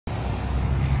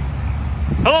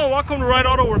Hello, welcome to Ride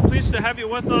Auto. We're pleased to have you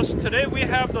with us. Today we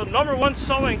have the #1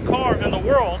 selling car in the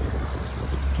world,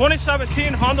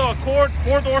 2017 Honda Accord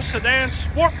 4-door sedan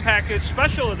sport package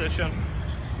special edition.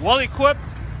 Well equipped,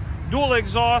 dual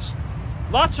exhaust,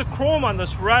 lots of chrome on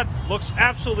this red, looks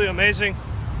absolutely amazing.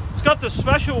 It's got the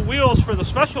special wheels for the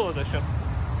special edition.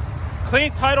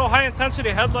 Clean title, high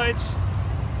intensity headlights,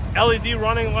 LED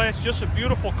running lights, just a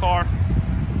beautiful car.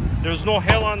 There's no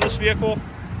hail on this vehicle.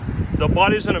 The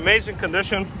body's in amazing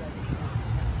condition.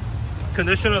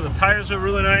 Condition of the tires are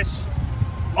really nice.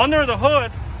 Under the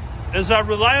hood is a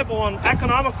reliable and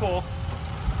economical,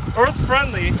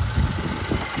 earth-friendly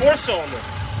 4-cylinder.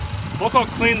 Look how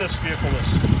clean this vehicle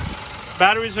is.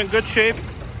 Battery's in good shape.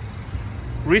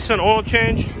 Recent oil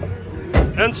change.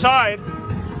 Inside,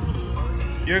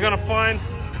 you're gonna find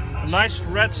a nice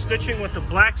red stitching with the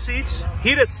black seats,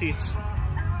 heated seats.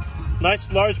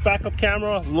 Nice large backup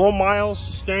camera, low miles,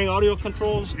 steering audio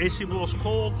controls, AC blows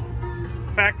cold,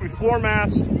 factory floor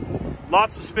mats,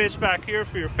 lots of space back here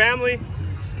for your family,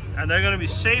 and they're going to be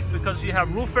safe because you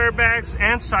have roof airbags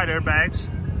and side airbags.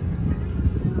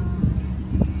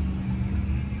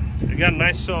 Again,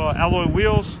 nice alloy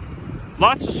wheels,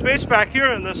 lots of space back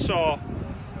here in this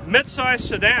mid-size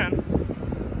sedan.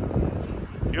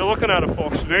 You're looking at it,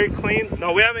 folks, very clean.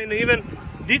 Now, we haven't even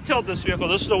detailed this vehicle.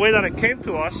 This is the way that it came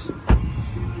to us.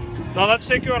 Now let's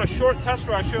take you on a short test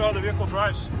ride, show you how the vehicle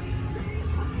drives.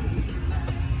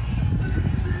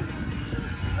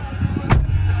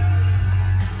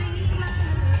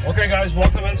 Okay guys,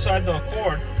 welcome inside the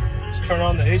Accord. Let's turn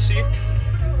on the AC.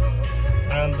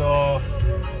 And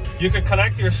you can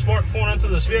connect your smartphone into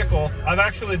this vehicle. I've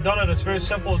actually done it, it's very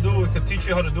simple to do. We could teach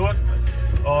you how to do it.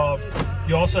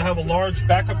 You also have a large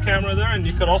backup camera there, and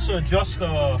you could also adjust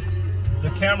the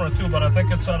camera too, but I think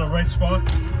it's at the right spot.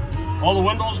 All the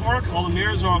windows work, all the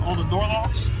mirrors are on, all the door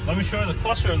locks. Let me show you the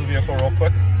cluster of the vehicle real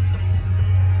quick.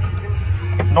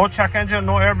 No check engine,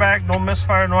 no airbag, no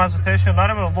misfire, no hesitation, not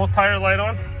even a low tire light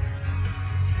on.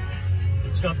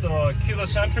 It's got the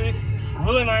keyless entry.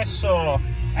 Really nice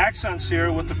accents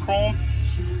here with the chrome.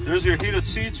 There's your heated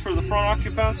seats for the front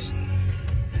occupants.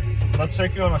 Let's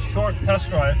take you on a short test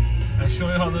drive and show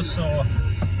you how this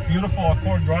beautiful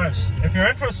Accord drives. If you're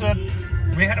interested,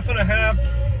 we happen to have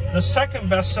the second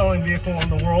best-selling vehicle in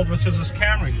the world, which is this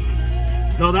Camry.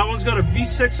 Now that one's got a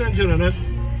V6 engine in it,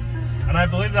 and I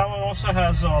believe that one also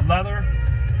has leather.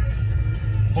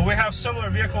 But we have similar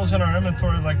vehicles in our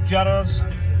inventory, like Jettas.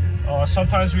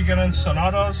 Sometimes we get in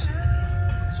Sonatas.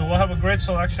 So we'll have a great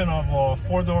selection of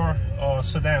 4-door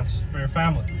sedans for your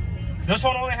family. This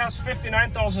one only has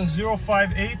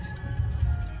 59,058.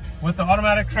 With the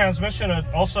automatic transmission, it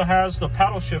also has the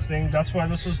paddle shifting. That's why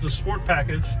this is the sport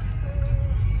package.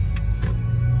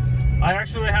 I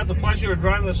actually had the pleasure of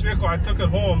driving this vehicle. I took it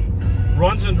home.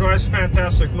 Runs and drives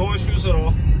fantastic. No issues at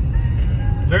all.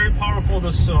 Very powerful,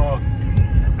 this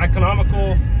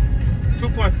economical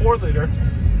 2.4 liter.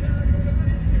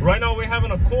 Right now we have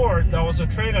an Accord that was a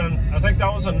trade-in. I think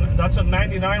that's a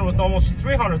 99 with almost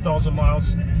 300,000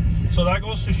 miles. So that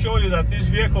goes to show you that these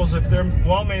vehicles, if they're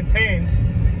well maintained,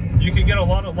 you can get a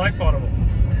lot of life out of them.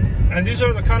 And these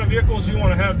are the kind of vehicles you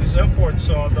want to have, these imports,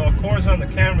 the Accords and the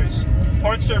Camrys.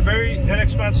 Parts are very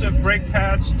inexpensive, brake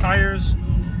pads, tires,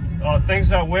 things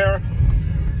that wear.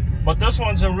 But this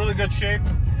one's in really good shape.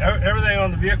 Everything on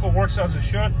the vehicle works as it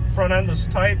should. Front end is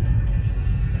tight.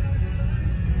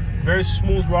 Very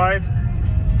smooth ride.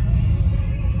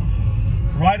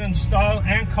 Ride in style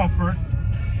and comfort.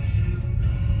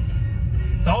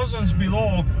 Thousands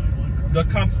below the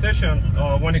competition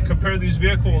when you compare these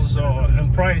vehicles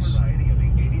in price.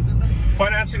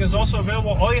 Financing is also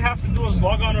available. All you have to do is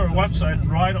log on to our website,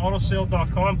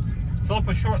 rideautosale.com, fill up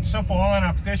a short and simple online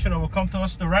application. It will come to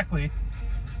us directly,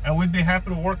 and we'd be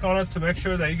happy to work on it to make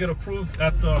sure that you get approved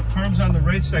at the terms and the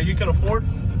rates that you can afford.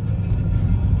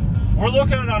 We're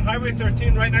located on Highway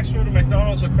 13 right next door to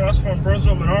McDonald's across from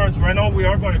Burnsville Menards. Right now we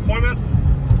are by appointment.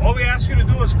 All we ask you to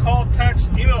do is call,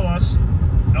 text, email us,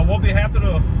 and we'll be happy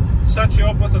to set you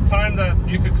up with a time that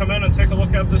you could come in and take a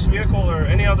look at this vehicle or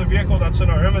any other vehicle that's in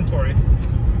our inventory,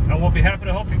 and we'll be happy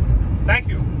to help you. Thank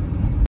you.